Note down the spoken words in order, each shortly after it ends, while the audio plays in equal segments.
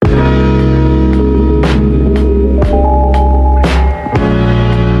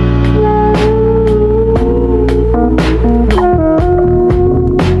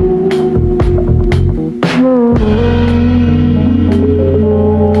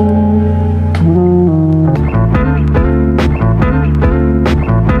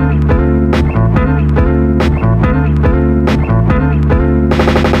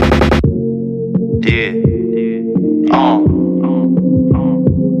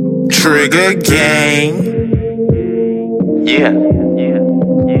Trigger gang. Yeah.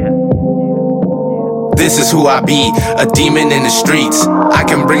 This is who I be, a demon in the streets. I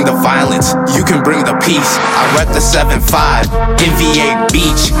can bring the violence, you can bring the peace. I rep the 7-5, NVA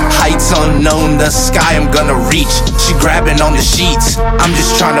beach. Heights unknown, the sky I'm gonna reach. She grabbing on the sheets, I'm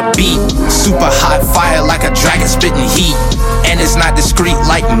just trying to beat. Super hot fire like a dragon spitting heat. And it's not discreet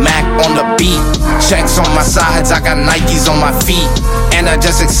like Mac on the beat. Checks on my sides, I got Nikes on my feet. And I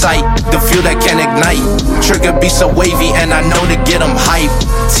just excite the fuel that can ignite. Trigger be so wavy and I know to get them hype.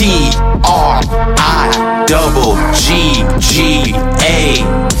 T.R.I.G.G.A.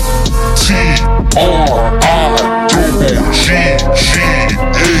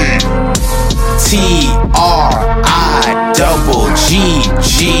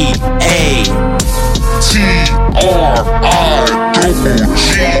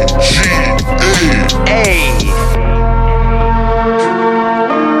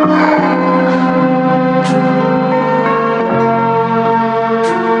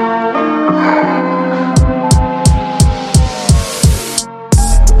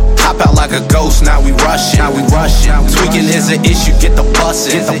 Out like a ghost, now we rushing. Tweaking is an issue, get the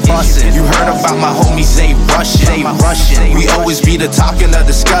bussin'. You heard about my homies, they rushin'. We always be the talk and the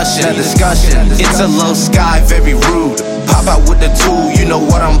discussion. It's a little sky, very rude. Pop out with the tool, you know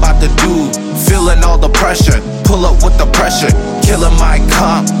what I'm about to do. Feeling all the pressure, pull up with the pressure. Killing my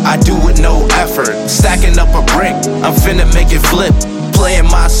comp, I do with no effort. Stacking up a brick, I'm finna make it flip. Playing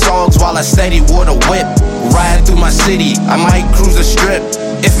my songs while I steady water whip. Riding through my city, I might cruise the strip.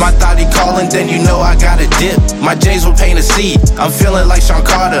 If my thotty calling, then you know I gotta dip. My J's will paint a seat, I'm feeling like Sean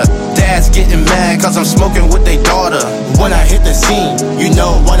Carter. Dad's getting mad cause I'm smoking with their daughter. When I hit the scene, you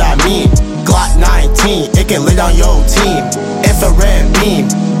know what I mean. Glock 19, it can lit on your team. Infrared beam,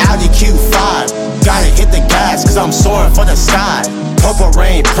 Audi Q5. Gotta hit the gas cause I'm soaring for the sky. Purple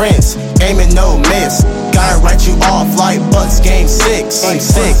Rain Prince, aiming no miss. Gotta write you off like Bucks Game 6.